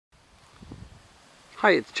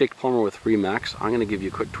Hi, it's Jake Palmer with Remax. I'm going to give you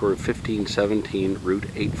a quick tour of 1517 Route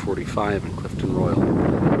 845 in Clifton Royal.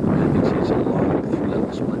 And you can see it's a long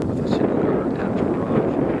three-level split with a single-car attached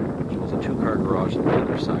garage, as well as a two-car garage on the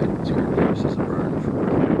other side. It's currently used as a barn for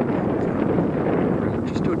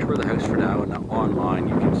just do a tour of the house for now, and online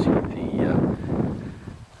you can see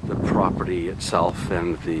the property itself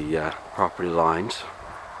and the property lines.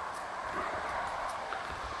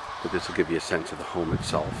 But this will give you a sense of the home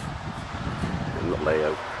itself and the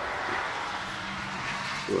layout.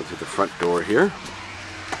 Go through the front door here.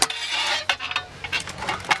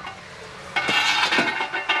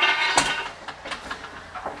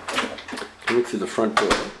 Coming through the front door,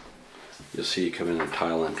 you'll see you come in a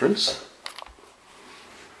tile entrance.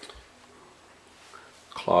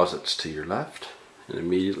 Closets to your left, and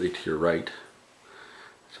immediately to your right,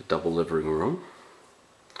 it's a double living room.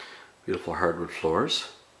 Beautiful hardwood floors.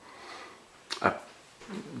 A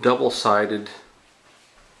double-sided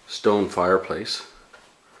stone fireplace.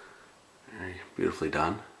 Very beautifully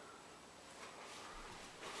done.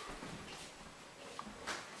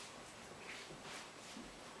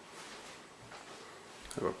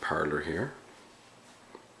 I have a parlor here.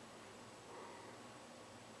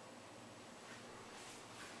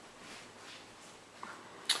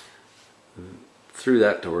 Through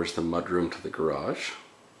that door is the mudroom to the garage.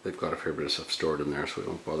 They've got a fair bit of stuff stored in there, so we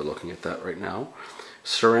won't bother looking at that right now.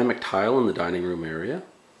 Ceramic tile in the dining room area.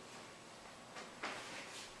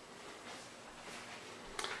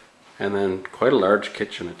 And then quite a large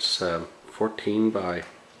kitchen. It's 14 by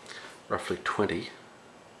roughly 20.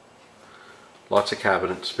 Lots of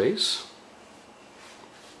cabinet space.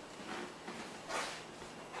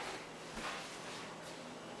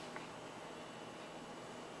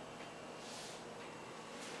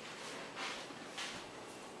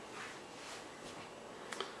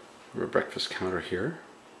 A breakfast counter here.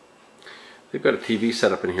 They've got a TV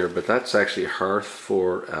set up in here, but that's actually a hearth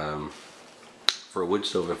for a wood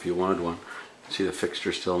stove if you wanted one. You see the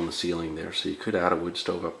fixture still in the ceiling there, so you could add a wood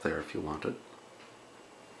stove up there if you wanted.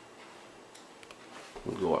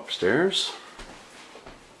 We'll go upstairs.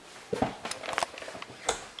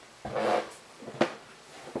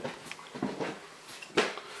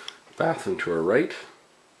 Bathroom to our right.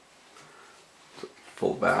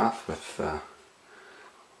 Full bath with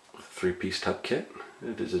three-piece tub kit.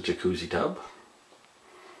 It is a jacuzzi tub.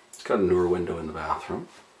 It's got a newer window in the bathroom.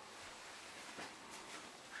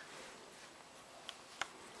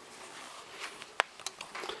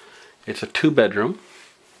 It's a two-bedroom.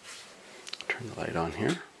 Turn the light on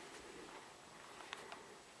here.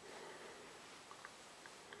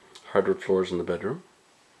 Hardwood floors in the bedroom.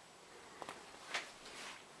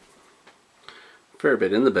 Fair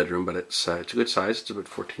bit in the bedroom, but it's a good size. It's about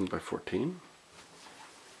 14 by 14.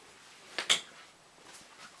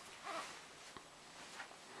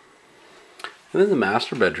 And then the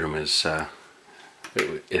master bedroom is,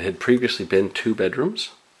 it had previously been two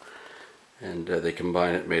bedrooms, and they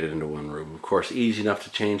combined it, made it into one room. Of course, easy enough to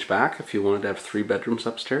change back if you wanted to have three bedrooms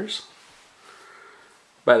upstairs.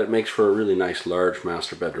 But it makes for a really nice large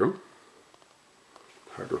master bedroom.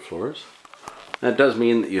 Hardwood floors. That does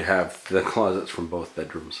mean that you have the closets from both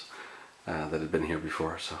bedrooms that had been here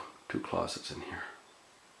before, so two closets in here.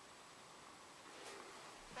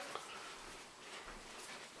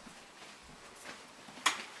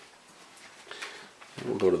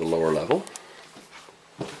 We'll go to the lower level.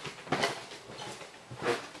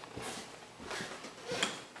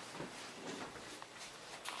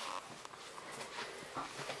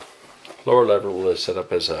 Lower level is set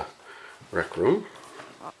up as a rec room.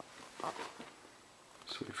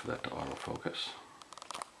 Let's wait for that to autofocus.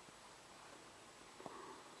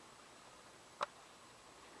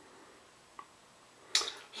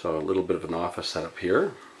 So a little bit of an office setup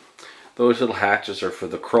here. Those little hatches are for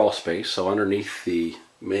the crawl space, so underneath the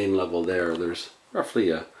main level there's roughly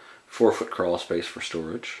a 4-foot crawl space for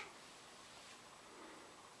storage.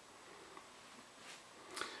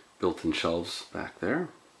 Built-in shelves back there.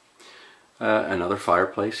 Another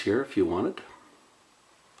fireplace here if you wanted.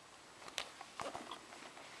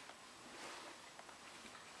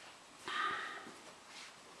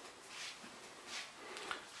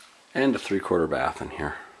 And a 3/4 bath in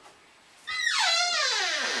here.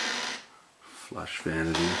 Flush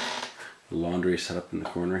vanity, laundry set up in the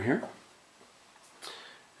corner here,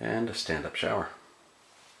 and a stand-up shower.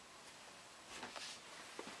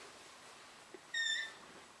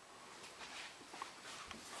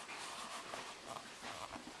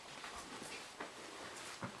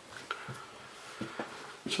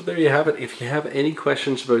 So there you have it. If you have any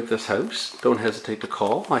questions about this house, don't hesitate to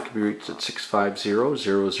call. I can be reached at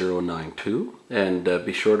 650-0092. And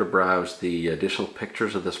be sure to browse the additional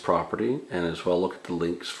pictures of this property, and as well look at the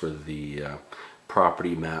links for the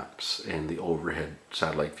property maps and the overhead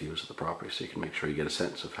satellite views of the property, so you can make sure you get a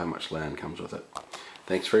sense of how much land comes with it.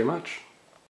 Thanks very much.